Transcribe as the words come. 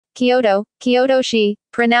Kyoto, Kyoto Ky,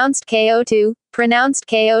 pronounced Kyoto, pronounced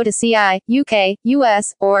Kyoto Ky, UK,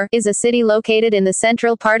 US, or, is a city located in the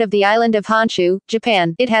central part of the island of Honshu,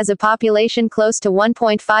 Japan. It has a population close to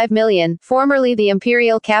 1.5 million. Formerly the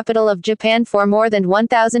imperial capital of Japan for more than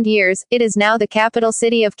 1,000 years, it is now the capital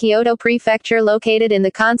city of Kyoto Prefecture located in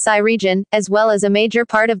the Kansai region, as well as a major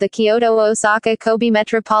part of the Kyoto-Osaka-Kobe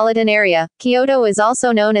metropolitan area. Kyoto is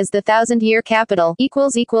also known as the thousand-year capital.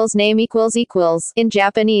 Name In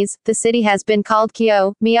Japanese, the city has been called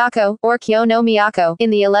Kyo, Miyako, or Kyo no Miyako. In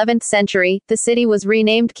the 11th century, the city was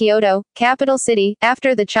renamed Kyoto, capital city,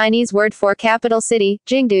 after the Chinese word for capital city,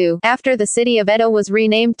 Jingdu. After the city of Edo was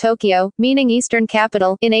renamed Tokyo, meaning eastern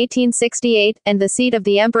capital, in 1868, and the seat of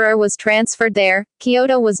the emperor was transferred there.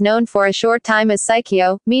 Kyoto was known for a short time as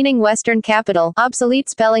Saikyo, meaning western capital. Obsolete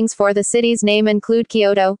spellings for the city's name include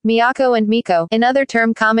Kyoto, Miyako and Miko. Another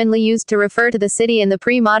term commonly used to refer to the city in the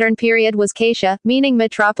pre-modern period was Keisha, meaning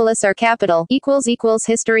metropolis or capital.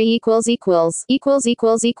 History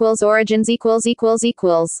Origins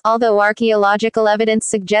Although archaeological evidence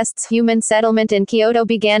suggests human settlement in Kyoto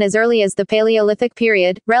began as early as the Paleolithic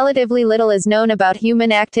period, relatively little is known about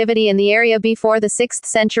human activity in the area before the 6th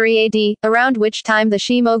century AD, around which time the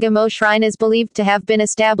Shimogamo shrine is believed to have been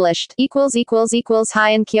established.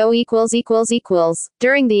 Heian Kyo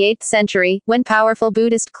During the 8th century, when powerful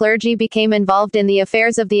Buddhist clergy became involved in the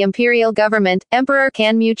affairs of the imperial government, Emperor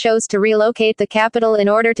Kanmu chose to relocate the capital in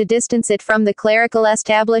order to distance it from the clerical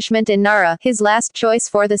establishment in Nara. His last choice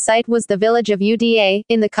for the site was the village of Uda,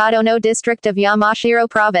 in the Kadono district of Yamashiro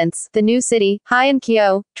province. The new city, Heian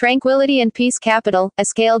Kyo, Tranquility and Peace Capital, a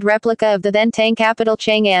scaled replica of the then Tang capital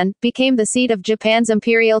Chang'an, became the seat of Japan's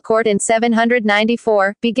imperial court in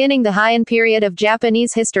 794, beginning the Heian period of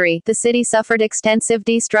Japanese history. The city suffered extensive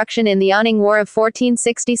destruction in the Anning War of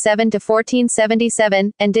 1467 to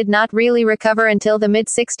 1477, and did not really recover until the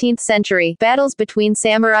mid-16th century. Battles between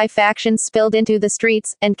samurai factions spilled into the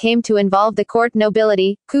streets, and came to involve the court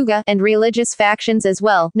nobility, kuga, and religious factions as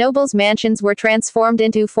well. Nobles' mansions were transformed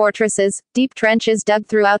into fortresses, deep trenches dug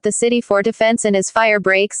throughout the city for defense and as fire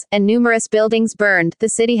breaks, and numerous buildings burned. The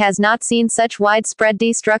city has not seen such widespread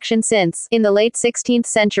destruction since. In the late 16th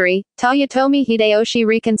century, Toyotomi Hideyoshi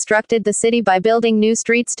reconstructed the city by building new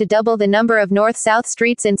streets to double the number of north-south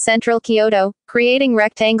streets in central Kyoto, creating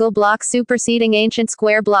rectangle blocks superseding ancient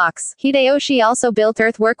square blocks. Hideyoshi also built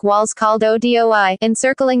earthwork walls called Odoi,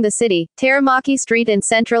 encircling the city. Taramaki Street in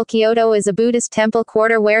central Kyoto is a Buddhist temple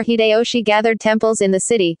quarter where Hideyoshi gathered temples in the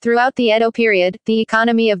city. Throughout the Edo period, the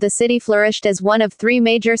economy of the city flourished as one of three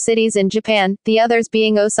major cities in Japan, the others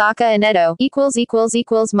being Osaka and Edo.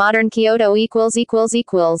 Modern Kyoto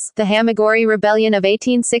The Hamagori Rebellion of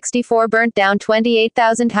 1864 burnt down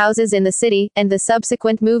 28,000 houses in the city, and the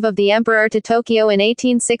subsequent move of the emperor to Tokyo in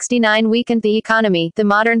 1869 weakened the economy. The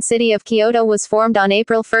modern city of Kyoto was formed on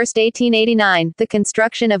April 1, 1889. The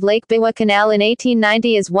construction of Lake Biwa Canal in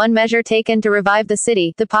 1890 is one measure taken to revive the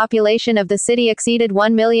city. The population of the city exceeded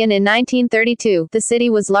 1 million in 1932. The city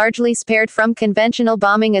was largely spared from conventional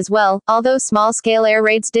bombing as well, although small-scale air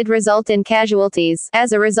raids did result in casualties.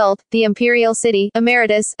 As a result, the imperial city,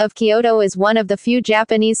 emeritus, of Kyoto is one of the few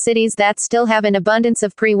Japanese cities that still have an abundance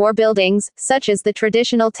of pre-war buildings, such as the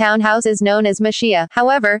traditional townhouses known as Mashiya.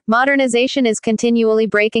 However, modernization is continually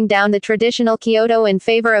breaking down the traditional Kyoto in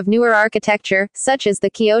favor of newer architecture, such as the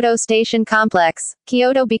Kyoto Station Complex.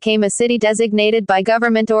 Kyoto became a city designated by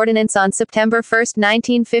government ordinance on September 1,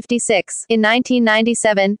 1956. In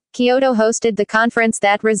 1997, Kyoto hosted the conference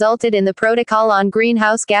that resulted in the Protocol on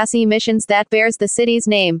Greenhouse Gas Emissions that bears the city's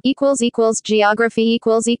name. Geography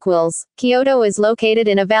Kyoto is located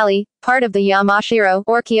in a valley, part of the Yamashiro,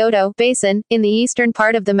 or Kyoto, Basin, in the eastern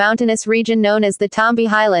part of the mountainous region known as the Tombi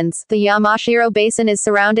Highlands. The Yamashiro Basin is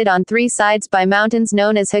surrounded on three sides by mountains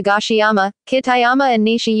known as Higashiyama, Kitayama and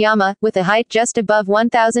Nishiyama, with a height just above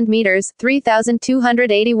 1,000 meters,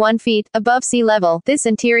 3,281 feet, above sea level. This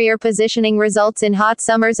interior positioning results in hot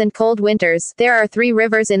summers and cold winters. There are three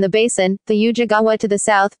rivers in the basin, the Ujagawa to the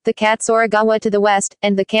south, the Katsuragawa to the west,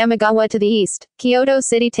 and the Kamigawa to the east. Kyoto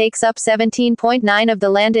City takes up 17.9% of the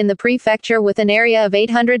land in the prefecture with an area of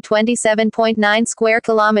 827.9 square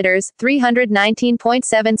kilometers,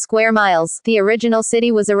 319.7 square miles. The original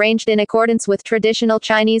city was arranged in accordance with traditional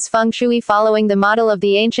Chinese feng shui following the model of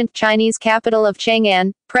the ancient Chinese capital of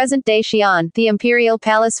Chang'an, present-day Xi'an. The imperial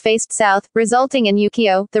palace faced south, resulting in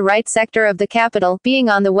Ukiyo, the right sector of the capital, being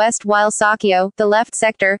on the the west while Sakyo, the left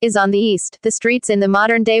sector, is on the east. The streets in the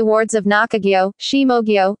modern-day wards of Nakagyo,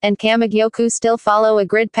 Shimogyo, and Kamigyoku still follow a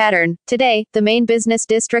grid pattern. Today, the main business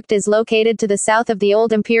district is located to the south of the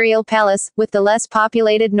old imperial palace, with the less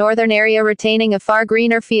populated northern area retaining a far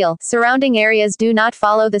greener feel. Surrounding areas do not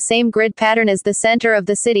follow the same grid pattern as the center of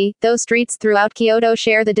the city, though streets throughout Kyoto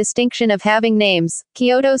share the distinction of having names.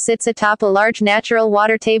 Kyoto sits atop a large natural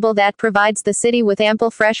water table that provides the city with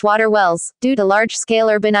ample freshwater wells. Due to large-scale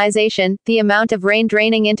urbanization, the amount of rain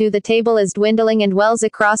draining into the table is dwindling and wells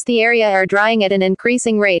across the area are drying at an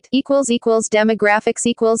increasing rate. Demographics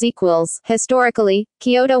Historically,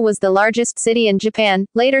 Kyoto was the largest city in Japan,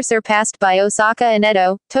 later surpassed by Osaka and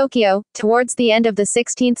Edo, Tokyo, towards the end of the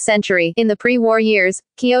 16th century. In the pre-war years,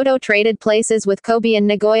 Kyoto traded places with Kobe and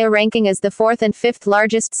Nagoya, ranking as the 4th and 5th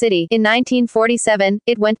largest city. In 1947,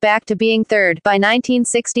 it went back to being 3rd. By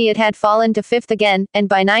 1960 it had fallen to 5th again, and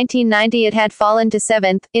by 1990 it had fallen to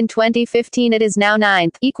 7th. In 2015 it is now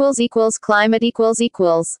 9th. Climate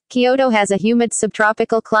Kyoto has a humid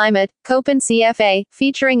subtropical climate, Köppen CFA,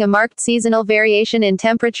 featuring a marked seasonal variation in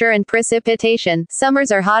temperature and precipitation.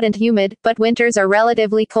 Summers are hot and humid, but winters are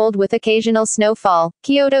relatively cold with occasional snowfall.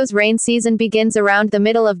 Kyoto's rain season begins around the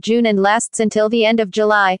middle of June and lasts until the end of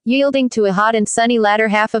July, yielding to a hot and sunny latter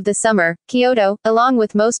half of the summer. Kyoto, along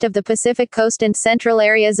with most of the Pacific coast and central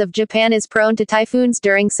areas of Japan, is prone to typhoons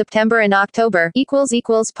during September and October.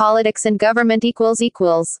 Politics and government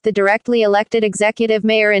The directly elected executive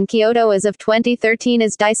mayor in Kyoto as of 2013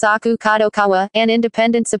 is Daisaku Kadokawa, an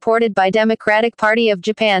independent supported by Democratic Party of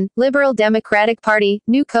Japan, Liberal Democratic Party,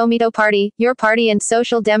 New Komito Party, Your Party and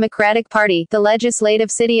Social Democratic Party. The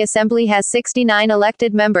Legislative City Assembly has 69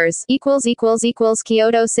 elected members.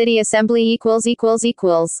 Kyoto City Assembly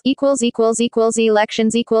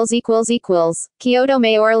Elections Kyoto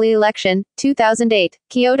mayoral election 2008,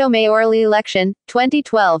 Kyoto mayoral election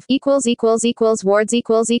 2012 wards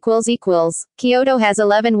Kyoto has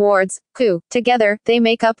 11 wards. Together, they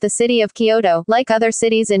make up the city of Kyoto. Like other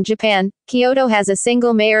cities in Japan, Kyoto has a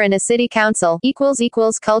single mayor and a city council.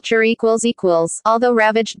 Culture Although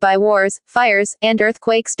ravaged by wars, fires, and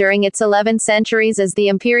earthquakes during its 11 centuries as the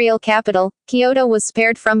imperial capital, Kyoto was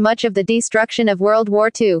spared from much of the destruction of World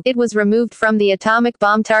War II. It was removed from the atomic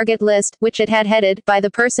bomb target list, which it had headed, by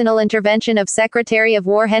the personal intervention of Secretary of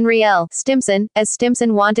War Henry L. Stimson, as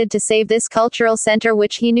Stimson wanted to save this cultural center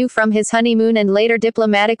which he knew from his honeymoon and later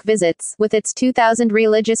diplomatic visits. With its 2,000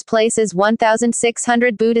 religious places,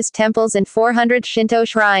 1,600 Buddhist temples and 400 Shinto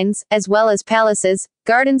shrines, as well as palaces,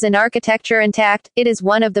 gardens and architecture intact, it is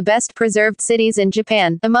one of the best preserved cities in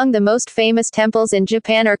Japan. Among the most famous temples in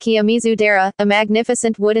Japan are Kiyomizu-dera, a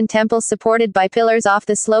magnificent wooden temple supported by pillars off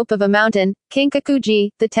the slope of a mountain,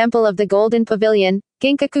 Kinkaku-ji, the Temple of the Golden Pavilion,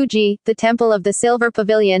 Ginkaku-ji, the Temple of the Silver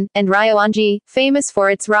Pavilion, and Ryoan-ji, famous for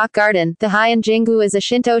its rock garden. The Heian-jingu is a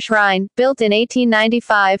Shinto shrine, built in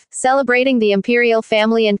 1895, celebrating the imperial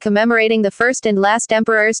family and commemorating the first and last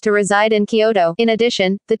emperors to reside in Kyoto. In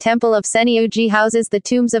addition, the Temple of Senryuji houses the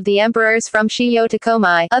tombs of the emperors from Shiyo to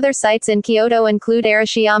Komai. Other sites in Kyoto include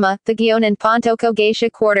Arashiyama, the Gion and Pontoko geisha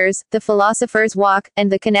quarters, the Philosopher's Walk,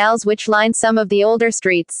 and the canals which line some of the older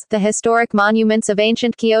streets. The historic monuments of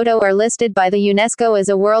ancient Kyoto are listed by the UNESCO as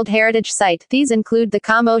a World Heritage Site. These include the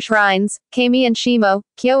Kamo Shrines, Kami and Shimo,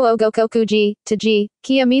 Kyo-Ogokoku-ji, Taji,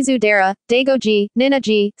 Kiyomizu-dera, Dago-ji,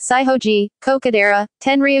 Nina-ji, Saiho-ji, Kokadera,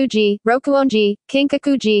 Tenryuji, Rokuon-ji,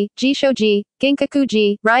 Kinkaku-ji, Jisho-ji,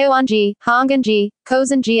 Ginkaku-ji, Ryoan-ji, Hongan-ji,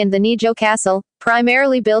 Kozen-ji and the Nijo Castle,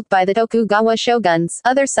 primarily built by the Tokugawa shoguns.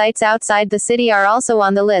 Other sites outside the city are also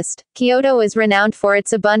on the list. Kyoto is renowned for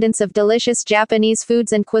its abundance of delicious Japanese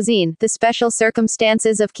foods and cuisine. The special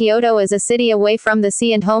circumstances of Kyoto as a city away from the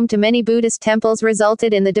sea and home to many Buddhist temples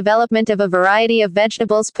resulted in the development of a variety of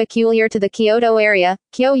vegetables peculiar to the Kyoto area.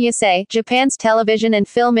 Kyo-Yusei, Japan's television and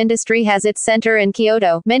film industry, has its center in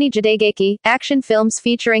Kyoto. Many jidegeki, action films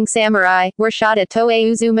featuring samurai, were shot at Toei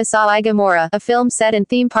Uzumasa Igamura, a film set in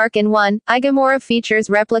theme park in Igamura features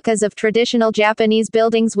replicas of traditional Japanese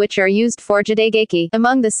buildings which are used for jidegeki.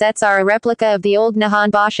 Among the sets are a replica of the old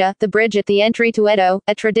Nihon Basha, the bridge at the entry to Edo,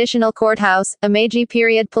 a traditional courthouse, a Meiji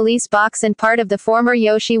period police box and part of the former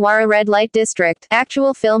Yoshiwara red light district.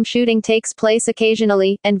 Actual film shooting takes place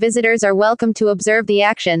occasionally, and visitors are welcome to observe the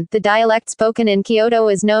action. The dialect spoken in Kyoto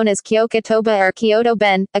is known as Kyokutoba or Kyoto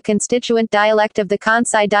Ben, a constituent dialect of the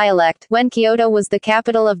Kansai dialect. When Kyoto Kyoto was the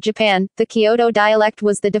capital of Japan, the Kyoto dialect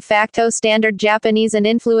was the de facto standard Japanese and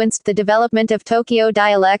influenced the development of Tokyo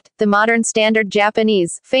dialect, the modern standard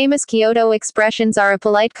Japanese. Famous Kyoto expressions are a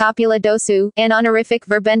polite copula dosu, an honorific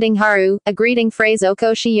verb ending haru, a greeting phrase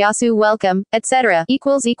okoshi yasu welcome, etc.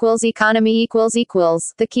 Economy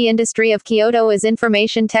The key industry of Kyoto is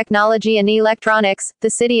information technology and electronics. The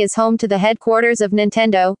city is home to the headquarters of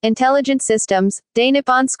Nintendo, Intelligent Systems,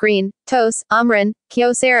 Day-Nippon Screen, TOS, Omron,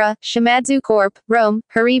 Kyocera, Shimadzu Corp., Rome,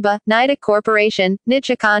 Hariba, Nidec Corporation,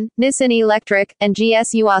 Nichicon, Nissan Electric, and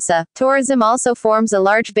GS Yuasa. Tourism also forms a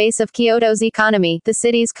large base of Kyoto's economy. The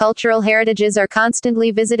city's cultural heritages are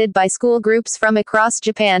constantly visited by school groups from across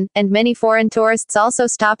Japan, and many foreign tourists also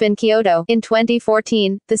stop in Kyoto. In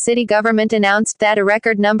 2014, the city government announced that a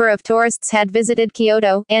record number of tourists had visited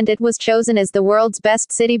Kyoto, and it was chosen as the world's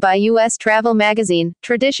best city by U.S. Travel Magazine.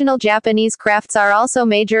 Traditional Japanese crafts are also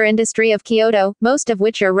major industry of Kyoto, most of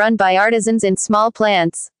which are run by artisans in small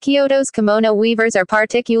plants. Kyoto's kimono weavers are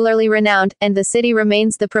particularly renowned, and the city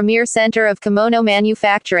remains the premier center of kimono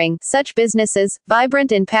manufacturing. Such businesses,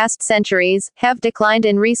 vibrant in past centuries, have declined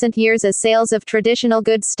in recent years as sales of traditional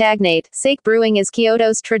goods stagnate. Sake brewing is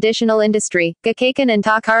Kyoto's traditional industry. Gakkeikan and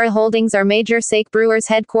Takara Holdings are major sake brewers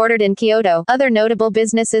headquartered in Kyoto. Other notable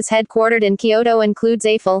businesses headquartered in Kyoto includes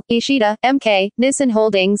Eiffel, Ishida, MK, Nissan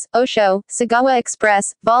Holdings, Osho, Sagawa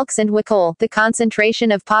Express, Volks and Wacol. The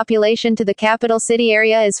concentration of population to the capital city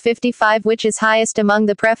area is 55, which is highest among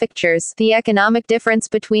the prefectures. The economic difference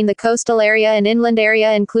between the coastal area and inland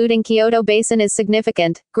area including Kyoto Basin is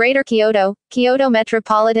significant. Greater Kyoto, Kyoto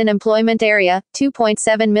Metropolitan Employment Area,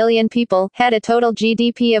 2.7 million people, had a total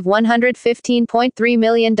GDP of $115.3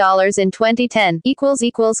 million in 2010.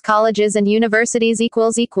 Colleges and universities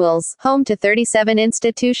Home to 37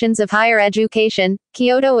 institutions of higher education,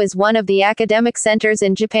 Kyoto is one of the academic centers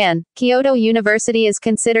in Japan. Kyoto University is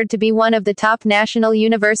considered to be one of the top national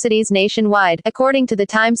universities nationwide. According to the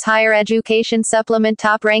Times Higher Education Supplement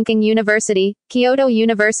top-ranking university, Kyoto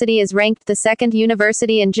University is ranked the second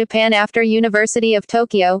university in Japan after University of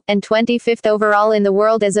Tokyo, and 25th overall in the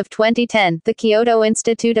world as of 2010. The Kyoto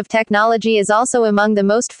Institute of Technology is also among the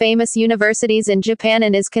most famous universities in Japan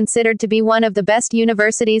and is considered to be one of the best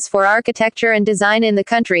universities for architecture and design in the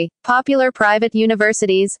country. Popular private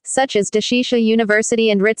universities, such as Dashisha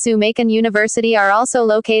University and Ritsumeikan University, are also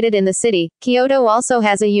located in the city. Kyoto also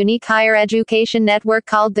has a unique higher education network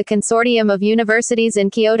called the Consortium of Universities in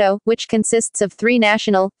Kyoto, which consists of 3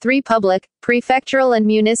 national, 3 public, prefectural and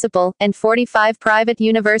municipal, and 45 private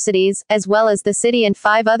universities, as well as the city and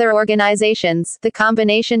 5 other organizations. The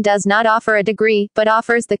combination does not offer a degree, but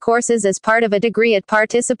offers the courses as part of a degree at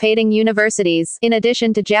participating universities. In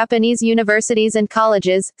addition to Japanese universities and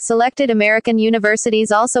colleges, selected American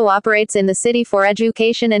universities also operates in the city for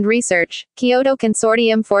education and research. Kyoto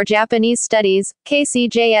Consortium for Japanese Studies,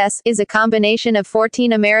 KCJS, is a combination of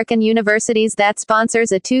 14 American universities that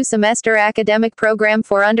sponsors a 2-semester academic program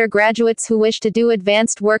for undergraduates who wish to do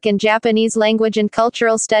advanced work in Japanese language and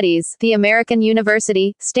cultural studies. The American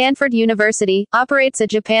University, Stanford University, operates a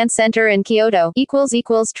Japan Center in Kyoto.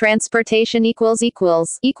 Transportation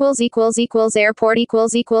Airport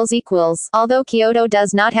Although Kyoto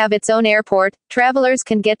does not have its own airport, travelers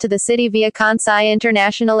can get to the city via Kansai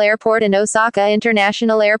International Airport and Osaka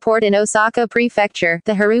International Airport in Osaka Prefecture.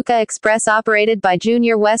 The Haruka Express operated by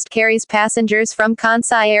Junior West carries passengers from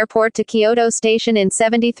Kansai Airport to Kyoto Station in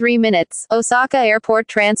 73 minutes. Osaka Airport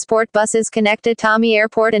transport buses connect Atami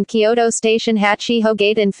Airport and Kyoto Station Hachiho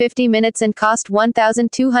Gate in 50 minutes and cost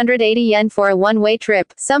 1,280 yen for a one-way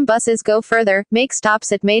trip. Some buses go further, make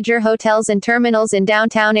stops at major hotels and terminals in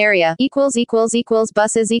downtown area.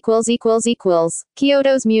 Buses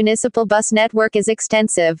Kyoto's municipal bus network is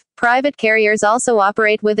extensive. Private carriers also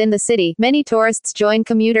operate within the city. Many tourists join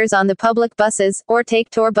commuters on the public buses, or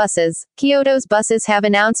take tour buses. Kyoto's buses have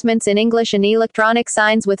announcements in English and electronic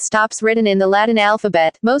signs with stops written in the Latin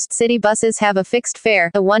alphabet. Most city buses have a fixed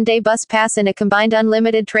fare. A one-day bus pass and a combined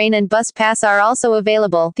unlimited train and bus pass are also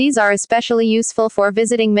available. These are especially useful for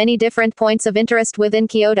visiting many different points of interest within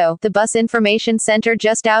Kyoto. The bus information center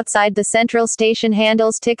just outside the central station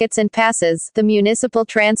handles tickets and passes. The municipal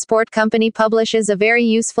transport company publishes a very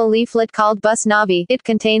useful leaflet called Bus Navi. It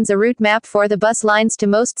contains a route map for the bus lines to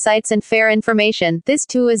most sites and fare information. This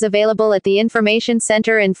too is available at the information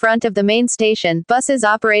center in front of the main station. Buses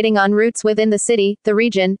operating on routes within the city, the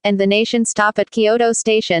region, and the nation stop at Kyoto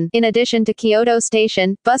Station. In addition to Kyoto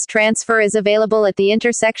Station, bus transfer is available at the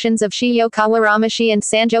intersections of Shiyo Kawaramashi and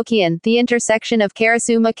Sanjokian. The intersection of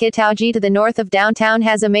Karasuma Kitauji to the north of downtown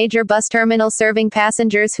has a major bus terminal serving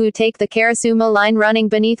passengers who take the Karasuma line running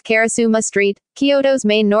beneath Karasuma Street. Kyoto's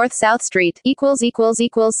main north-south street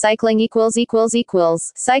Cycling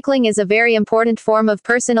Cycling is a very important form of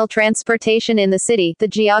personal transportation in the city. The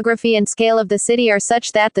geography and scale of the city are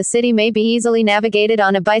such that the city may be easily navigated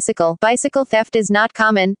on a bicycle. Bicycle theft is not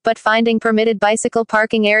common, but finding permitted bicycle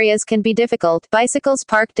parking areas can be difficult. Bicycles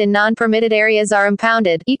parked in non-permitted areas are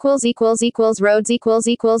impounded. Roads The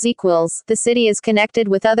city is connected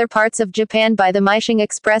with other parts of Japan by the Meishin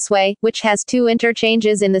Expressway, which has two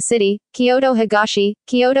interchanges in the city, Kyoto Higashi,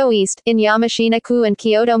 Kyoto East, in Yamashina-ku and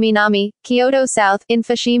Kyoto Minami, Kyoto South, in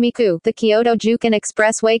Fushimi-ku. The Kyoto-Jukan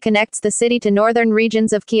Expressway connects the city to northern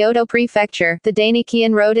regions of Kyoto Prefecture. The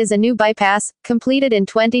Daini-Kian Road is a new bypass, completed in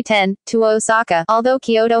 2010, to Osaka. Although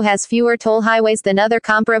Kyoto has fewer toll highways than other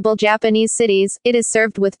comparable Japanese cities, it is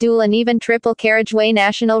served with dual and even triple carriageway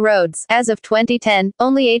national roads. As of 2010,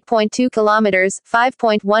 only 8.2 kilometers,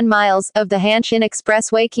 5.1 miles, of the Hanshin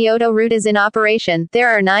Expressway Kyoto route is in operation. There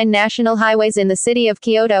are 9 national highways in the city of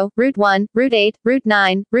Kyoto: Route 1, Route 8, Route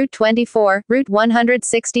 9, Route 24, Route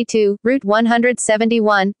 162, Route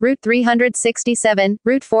 171, Route 367,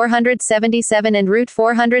 Route 477 and Route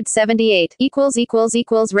 478.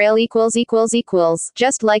 Rail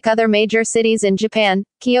Just like other major cities in Japan,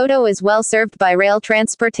 Kyoto is well served by rail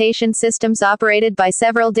transportation systems operated by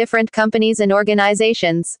several different companies and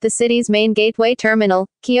organizations. The city's main gateway terminal,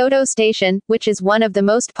 Kyoto Station, which is one of the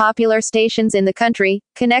most popular stations in the country,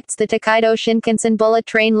 connects the Tokaido Shinkansen bullet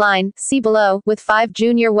train line, see below, with 5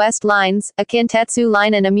 junior west lines, a Kintetsu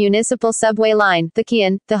line and a municipal subway line. The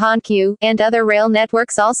Keihan, the Honshu, and other rail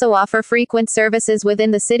networks also offer frequent services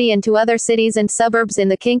within the city and to other cities and suburbs in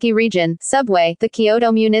the Kinki region. Subway. The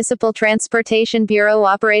Kyoto Municipal Transportation Bureau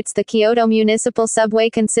operates the Kyoto Municipal Subway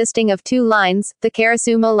consisting of 2 lines, the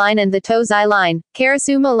Karasumo Line and the Tozai Line.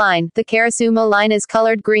 Karasumo Line. The Karasumo Line is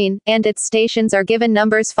colored green, and its stations are given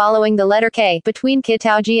numbers following the letter K. Between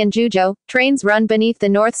Kitauji and Jujo, trains run beneath the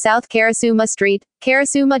north-south Karasuma Street,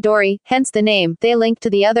 Karasuma Dori, hence the name. They link to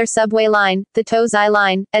the other subway line, the Tozai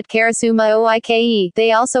Line, at Karasuma Oike.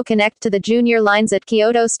 They also connect to the junior lines at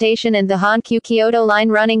Kyoto Station and the Honkyu Kyoto Line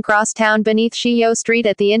running cross-town beneath Shiyo Street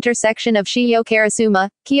at the intersection of Shiyo-Karasuma,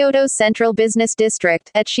 Kyoto's central business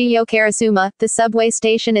district. At Shiyo-Karasuma, the subway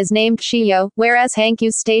station is named Shiyo, whereas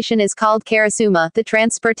Hankyu's station is called Karasuma. The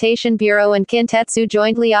Transportation Bureau and Kintetsu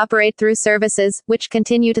jointly operate through services, which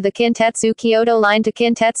continue to the Kintetsu Kyoto Line to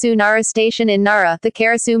Kintetsu Nara Station in Nara. The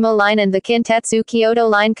Karasumo Line and the Kintetsu Kyoto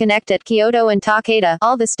Line connect at Kyoto and Takeda.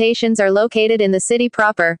 All the stations are located in the city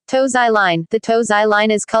proper. Tozai Line. The Tozai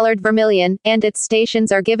Line is colored vermilion, and its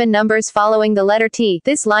stations are given numbers following the letter T.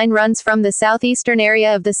 This line runs from the southeastern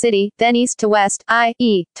area of the city, then east to west,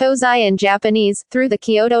 i.e., Tozai in Japanese, through the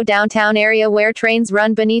Kyoto downtown area where trains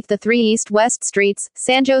run beneath the 3 east-west streets,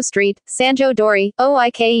 Sanjo Street, Sanjo Dori,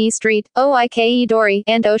 Oike Street, Oike Dori,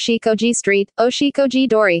 and Oshikoji Street, Oshikoji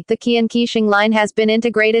Dori. The Keihan Kishing Line has been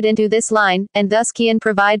integrated into this line, and thus Keihan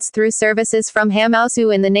provides through services from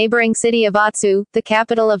Hamaosu in the neighboring city of Otsu, the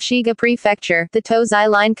capital of Shiga Prefecture. The Tozai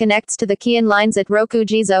Line connects to the Keihan lines at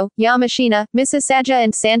Rokujizo, Yamashina, Misasaja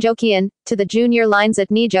and Sanjo Keihan, to the junior lines at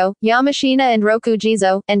Nijo, Yamashina and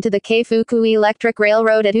Rokujizo, and to the Keifukui Electric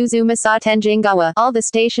Railroad at Uzumasa Tenjingawa. All the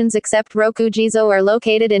stations except Rokujizo are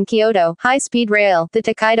located in Kyoto. High-speed rail. The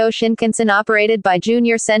Tokaido Shinkansen operated by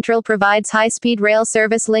Junior Central provides high-speed rail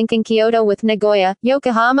service linking Kyoto with Nagoya,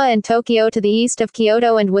 Yokohama and Tokyo to the east of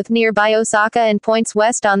Kyoto and with nearby Osaka and points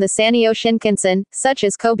west on the Sanyo Shinkansen, such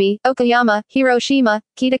as Kobe, Okayama, Hiroshima,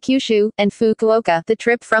 Kitakyushu, and Fukuoka. The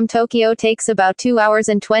trip from Tokyo takes about 2 hours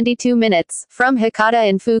and 22 minutes. From Hakata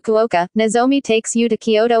in Fukuoka, Nozomi takes you to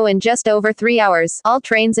Kyoto in just over 3 hours. All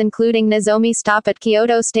trains including Nozomi stop at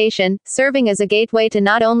Kyoto Station, serving as a gateway to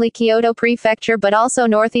not only Kyoto Prefecture but also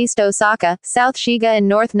northeast Osaka, South Shiga and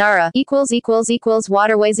North Nara.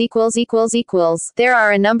 Waterways. There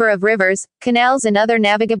are a number of rivers, canals and other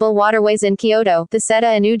navigable waterways in Kyoto. The Seta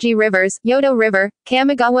and Uji rivers, Yodo River,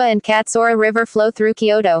 Kamigawa and Katsura River flow through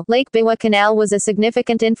Kyoto. Lake Biwa Canal was a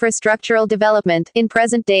significant infrastructural development. In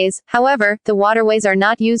present days, however, the waterways are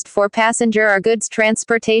not used for passenger or goods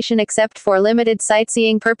transportation except for limited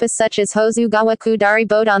sightseeing purpose such as Hozugawa Kudari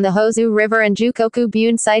boat on the Hozu River and Jukoku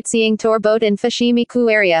Bune sightseeing tour boat in Fushimi-ku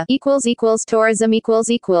area. Tourism.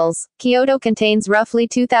 Kyoto contains roughly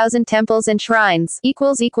 2,000 temples and shrines.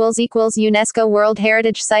 UNESCO World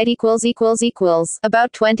Heritage Site.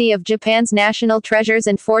 About 20 of Japan's national treasures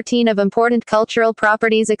and 14 of important cultural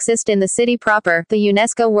properties exist in the city proper. The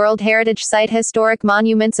UNESCO World Heritage Site historic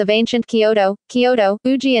monuments of ancient ancient Kyoto, Kyoto,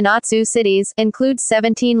 Uji and Otsu cities, includes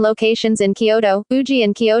 17 locations in Kyoto, Uji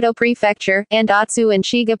and Kyoto Prefecture, and Otsu and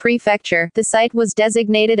Shiga Prefecture. The site was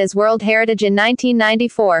designated as World Heritage in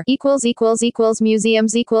 1994.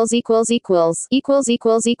 Museums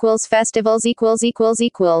festivals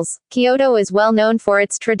Kyoto is well known for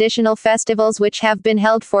its traditional festivals which have been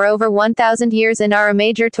held for over 1,000 years and are a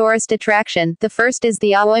major tourist attraction. The first is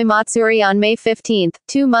the Aoi Matsuri on May 15th.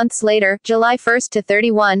 2 months later, July 1st to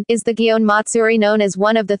 31, is the Gion Matsuri, known as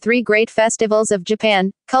one of the 3 great festivals of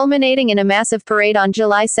Japan, culminating in a massive parade on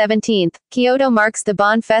July 17th. Kyoto marks the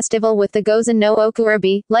Bon Festival with the Gozen no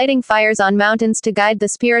Okurubi, lighting fires on mountains to guide the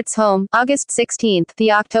spirits home. August 16th,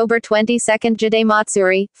 the October 22nd Jide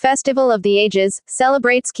Matsuri, Festival of the Ages,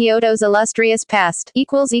 celebrates Kyoto's illustrious past.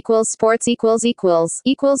 Sports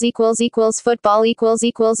football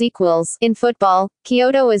In football,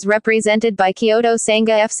 Kyoto is represented by Kyoto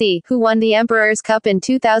Sanga FC, who won the Emperor's Cup in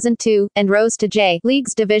 2002, and rose to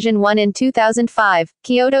J-League's Division 1 in 2005.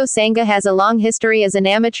 Kyoto Sanga has a long history as an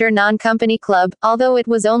amateur non-company club, although it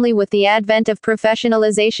was only with the advent of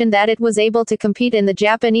professionalization that it was able to compete in the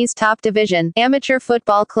Japanese top division. Amateur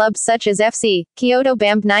football clubs such as FC, Kyoto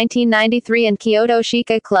BAMB 1993 and Kyoto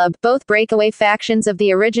Shika Club, both breakaway factions of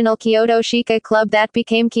the original Kyoto Shika Club that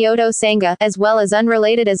became Kyoto Sanga, as well as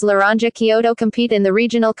unrelated as Laranja Kyoto, compete in the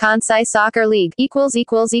regional Kansai Soccer League.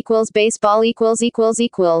 Baseball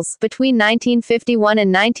Between 1951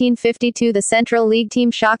 and 1952 the Central League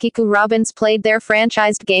team Shakiku Robins played their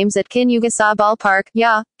franchised games at Kinyugasa Ballpark,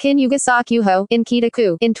 Kinyugasa Kyuho, in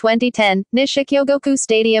Kitaku. In 2010, Nishikyogoku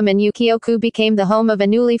Stadium in Yukioku became the home of a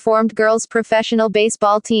newly formed girls' professional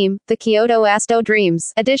baseball team, the Kyoto Asto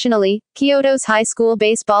Dreams. Additionally, Kyoto's high school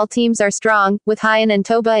baseball teams are strong, with Heian and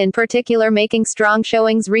Toba in particular making strong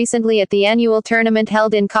showings recently at the annual tournament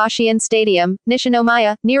held in Kashian Stadium,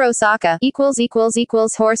 Nishinomiya, near Osaka.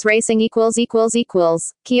 Horse racing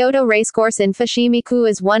Kyoto Racecourse in Fushimi-ku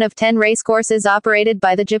is one of 10 racecourses operated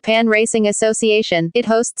by the Japan Racing Association. It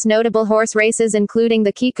hosts notable horse races including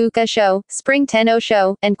the Kikuka Show, Spring Tenno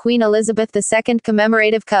Show, and Queen Elizabeth II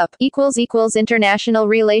Commemorative Cup. International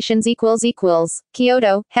relations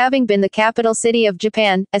Kyoto, having been the capital city of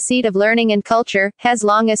Japan, a seat of learning and culture, has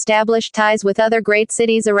long established ties with other great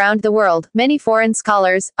cities around the world. Many foreign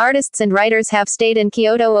scholars, artists and writers have stayed in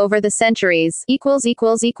Kyoto over the centuries.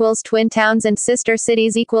 Twin towns and sister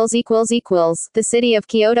cities The city of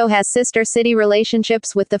Kyoto has sister city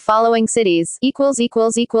relationships with the following cities.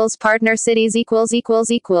 Partner cities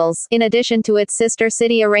In addition to its sister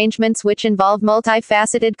city arrangements which involve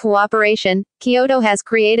multifaceted cooperation, Kyoto has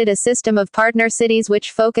created a system of partner cities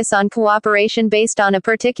which focus on cooperation based on a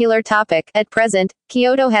particular topic. At present,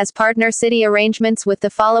 Kyoto has partner city arrangements with the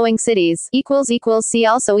following cities. See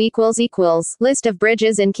also List of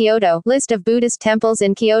bridges in Kyoto. List of Buddhist temples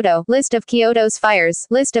in Kyoto. List of Kyoto's fires.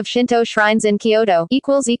 List of Shinto shrines in Kyoto.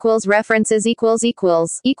 References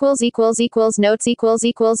Notes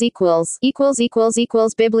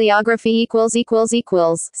Bibliography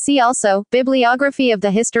See also Bibliography of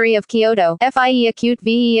the History of Kyoto.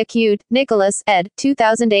 Acute, Nicholas, ed.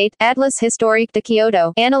 2008, Atlas Historique de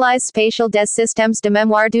Kyoto. Analyse spatial des systèmes de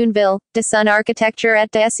mémoire d'une ville, de son architecture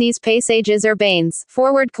et de ses paysages urbains.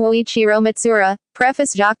 Forward Koichiro Matsura.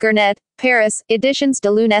 Preface Jacques Garnet. Paris, Editions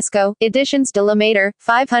de l'UNESCO, Editions de la Mater,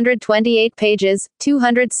 528 pages,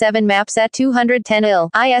 207 maps at 210 il.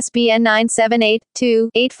 ISBN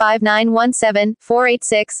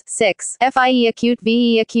 978-2-85917-486-6.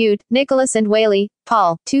 Acute, Nicholas and Whaley,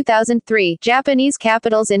 Paul, 2003. Japanese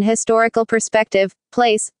Capitals in Historical Perspective,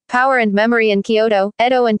 Place, Power and Memory in Kyoto,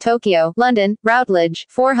 Edo and Tokyo, London, Routledge,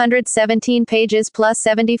 417 pages plus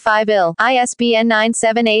 75 il. ISBN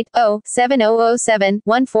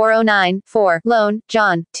 978-0-7007-1409-4. Lone,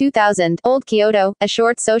 John, 2000. Old Kyoto, A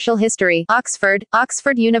Short Social History. Oxford,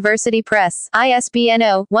 Oxford University Press. ISBN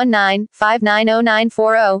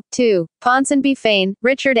 0-19-590940-2. Ponsonby Fane,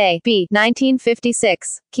 Richard A. B.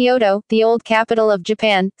 1956. Kyoto, the Old Capital of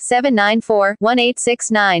Japan,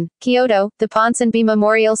 794-1869. Kyoto, the Ponsonby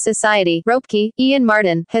Memorial Society. Ropke, Ian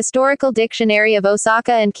Martin. Historical Dictionary of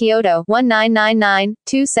Osaka and Kyoto.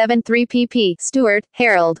 1999-273 pp. Stewart,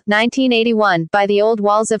 Harold. 1981. By the Old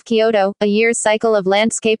Walls of Kyoto, A Year's Cycle of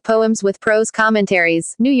Landscape Poems with Prose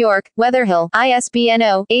Commentaries. New York, Weatherhill. ISBN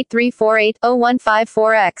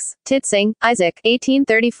 0-8348-0154-X. Titsing, Isaac.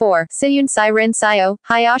 1834. Seyun Sairin Sayo,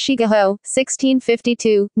 Hayashi Gaho.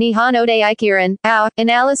 1652. Nihon Ode Ikiren. Ao.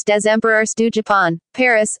 Annales des Empereurs du Japon.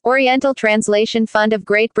 Paris, Oriental Translation Fund of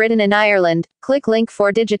Great Britain and Ireland. Click link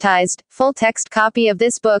for digitized, full-text copy of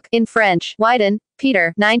this book, in French. Wyden,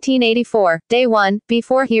 Peter, 1984, Day 1,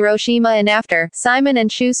 Before Hiroshima and After, Simon &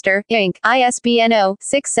 Schuster, Inc., ISBN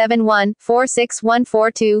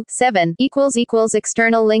 0-671-46142-7,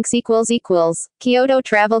 External links Kyoto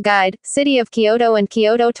Travel Guide, City of Kyoto and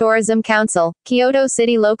Kyoto Tourism Council, Kyoto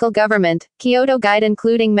City Local Government, Kyoto Guide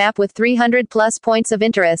including map with 300+ points of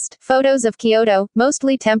interest, photos of Kyoto,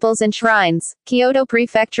 mostly temples and shrines, Kyoto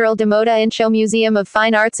Prefectural Demoda Insho Museum of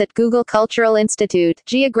Fine Arts at Google Cultural Institute,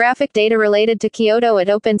 geographic data related to Kyoto at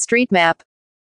OpenStreetMap,